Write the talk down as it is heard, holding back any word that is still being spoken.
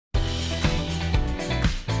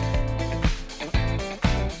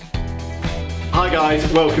guys,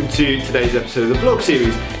 welcome to today's episode of the vlog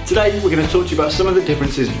series. Today we're going to talk to you about some of the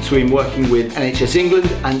differences between working with NHS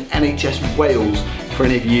England and NHS Wales for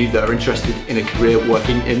any of you that are interested in a career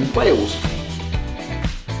working in Wales.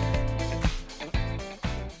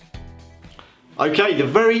 Okay, the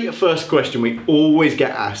very first question we always get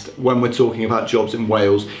asked when we're talking about jobs in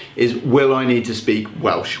Wales is, will I need to speak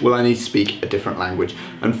Welsh? Will I need to speak a different language?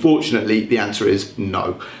 Unfortunately, the answer is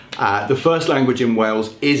no. The first language in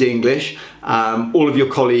Wales is English. All of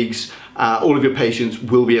your colleagues, all of your patients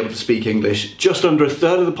will be able to speak English. Just under a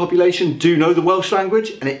third of the population do know the Welsh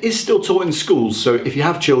language, and it is still taught in schools. So if you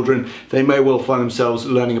have children, they may well find themselves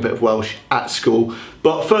learning a bit of Welsh at school.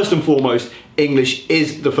 But first and foremost, English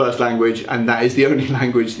is the first language, and that is the only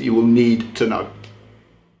language that you will need to know.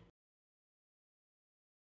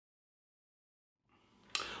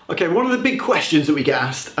 Okay, one of the big questions that we get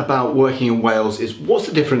asked about working in Wales is, what's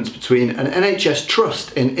the difference between an NHS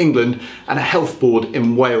trust in England and a health board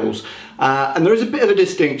in Wales? And there is a bit of a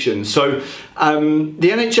distinction. So the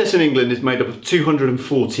NHS in England is made up of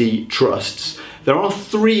 240 trusts. There are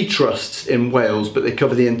 3 trusts in Wales, but they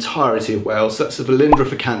cover the entirety of Wales. That's the Velindre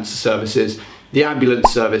for Cancer Services, the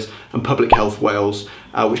Ambulance Service and Public Health Wales,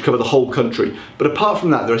 which cover the whole country. But apart from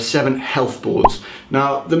that, there are 7 health boards.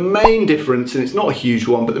 Now, the main difference, and it's not a huge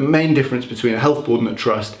one, but the main difference between a health board and a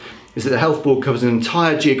trust is that the health board covers an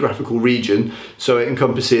entire geographical region. So it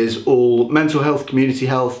encompasses all mental health, community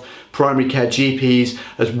health, primary care GPs,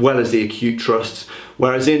 as well as the acute trusts.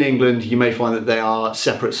 Whereas in England, you may find that they are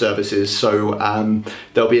separate services. So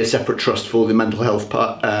there'll be a separate trust for the mental health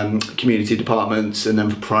community departments, and then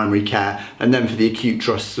for primary care, and then for the acute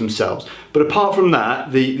trusts themselves. But apart from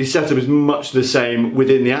that, the setup is much the same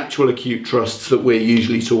within the actual acute trusts that we're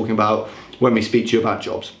usually talking about when we speak to you about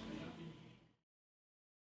jobs.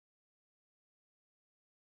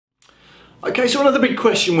 Okay, so another big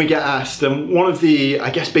question we get asked, and one of the, I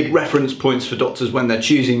guess, big reference points for doctors when they're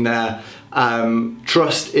choosing their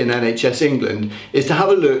trust in NHS England is to have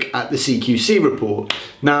a look at the CQC report.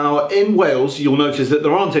 Now, in Wales, you'll notice that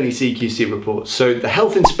there aren't any CQC reports, so the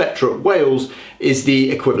Health Inspectorate Wales is the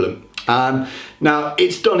equivalent. Now,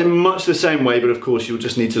 it's done in much the same way, but of course you'll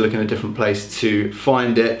just need to look in a different place to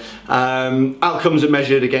find it. Outcomes are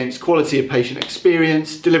measured against quality of patient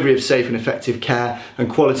experience, delivery of safe and effective care, and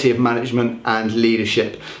quality of management and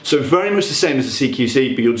leadership. So very much the same as the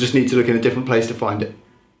CQC, but you'll just need to look in a different place to find it.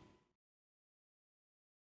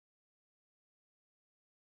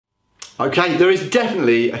 Okay, there is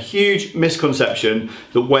definitely a huge misconception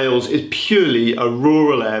that Wales is purely a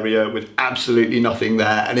rural area with absolutely nothing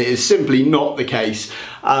there, and it is simply not the case.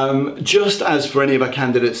 Just as for any of our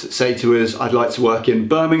candidates that say to us, I'd like to work in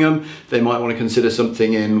Birmingham, they might want to consider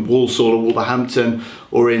something in Walsall or Wolverhampton,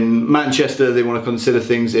 or in Manchester they want to consider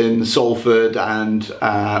things in Salford and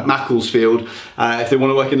Macclesfield. If they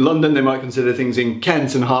want to work in London, they might consider things in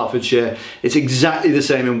Kent and Hertfordshire. It's exactly the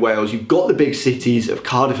same in Wales. You've got the big cities of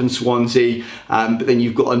Cardiff and Swansea, but then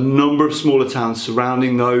you've got a number of smaller towns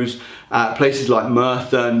surrounding those. Places like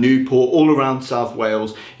Merthyr, Newport, all around South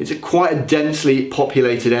Wales. It's quite a densely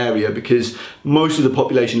populated area because most of the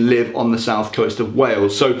population live on the south coast of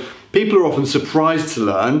Wales. So people are often surprised to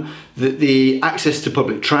learn that the access to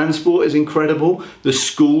public transport is incredible. The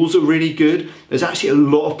schools are really good. There's actually a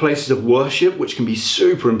lot of places of worship, which can be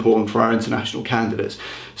super important for our international candidates.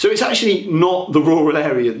 So it's actually not the rural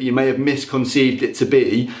area that you may have misconceived it to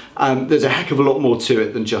be. There's a heck of a lot more to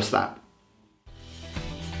it than just that.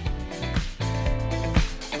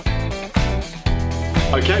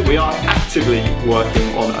 Okay, we are actively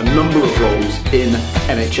working on a number of roles in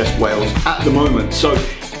NHS Wales at the moment. So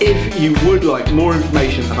if you would like more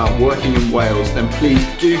information about working in Wales, then please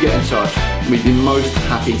do get in touch. We'd be most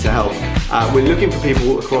happy to help. We're looking for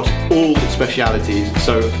people across all specialities.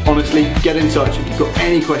 So honestly, get in touch if you've got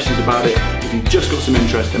any questions about it. If you've just got some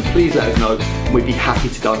interest, then please let us know, and we'd be happy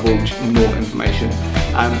to divulge more information.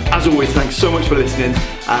 As always, thanks so much for listening.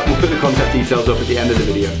 We'll put the contact details up at the end of the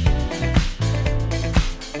video.